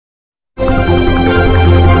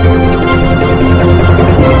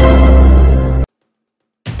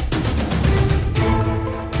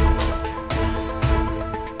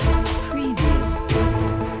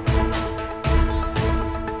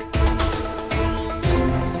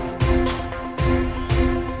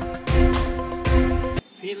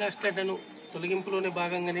Real ఎస్టేట్ను తొలగింపులోని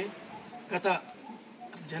భాగంగానే గత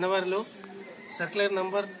జనవరిలో సర్క్యులర్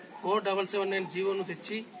నంబర్ 4779 జీవోను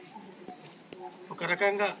తెచ్చి ఒక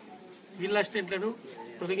రకంగా రియల్ ఎస్టేట్లను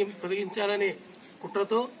తొలగించాలనే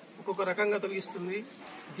కుట్రతో ఒక్కొక్క రకంగా తొలగిస్తుంది.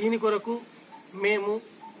 దీని కొరకు మేము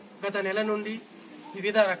గత నెల నుండి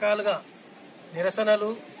వివిధ రకాలుగా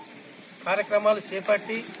నిరసనలు కార్యక్రమాలు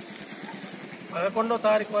చేపట్టి 11వ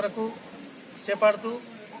తారీఖు వరకు చేపడుతూ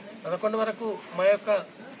 11 వరకు మా యొక్క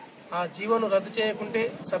ఆ జీవోను రద్దు చేయకుంటే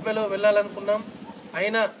సభ్యలో వెళ్లాలనుకున్నాం.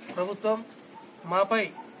 అయినా ప్రభుత్వం మాపై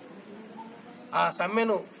ఆ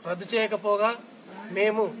సమ్మెను రద్దు చేయకపోగా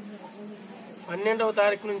మేము 12వ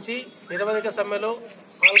తారీఖు నుంచి నిరవధిక సమ్మెలో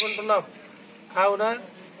పాల్గొంటున్నాం. కావున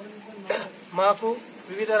మాకు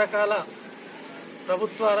వివిధ రకాల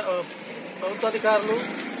ప్రభుత్వాధికారులు,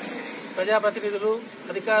 ప్రజాప్రతినిధులు,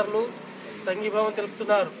 అధికారులు సంఘీభావం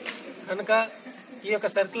తెలుపుతున్నారు. కనుక ఈ యొక్క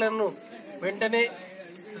సర్క్యులర్ను వెంటనే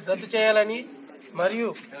రద్దు చేయాలని మరియు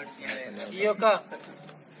ఈ యొక్క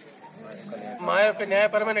మా యొక్క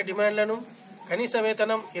న్యాయపరమైన డిమాండ్లను కనీస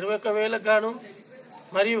వేతనం 21,000 గాను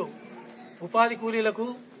మరియు ఉపాధి కూలీలకు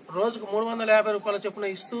రోజుకు 350 రూపాయల చొప్పున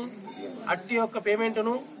ఇస్తూ అట్టి యొక్క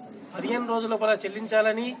పేమెంట్ను 15 రోజుల లోపల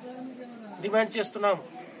చెల్లించాలని డిమాండ్ చేస్తున్నాము.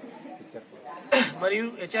 మరియు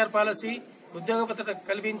హెచ్ఆర్ పాలసీ ఉద్యోగ భద్రత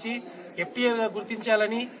కల్పించి ఎఫ్టీఏగా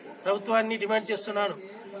గుర్తించాలని ప్రభుత్వాన్ని డిమాండ్ చేస్తున్నాను.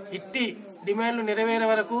 ఇట్టి డిమాండ్లు నెరవేరే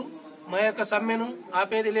వరకు మా యొక్క సమ్మెను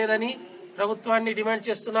ఆపేది లేదని ప్రభుత్వాన్ని డిమాండ్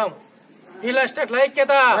చేస్తున్నాము. రియల్ ఎస్టేట్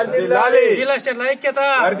ఐక్యత, రియల్ ఎస్టేట్ ఐక్యత,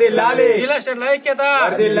 రియల్ ఎస్టేట్ ఐక్యత,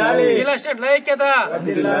 రియల్ ఎస్టేట్ ఐక్యత.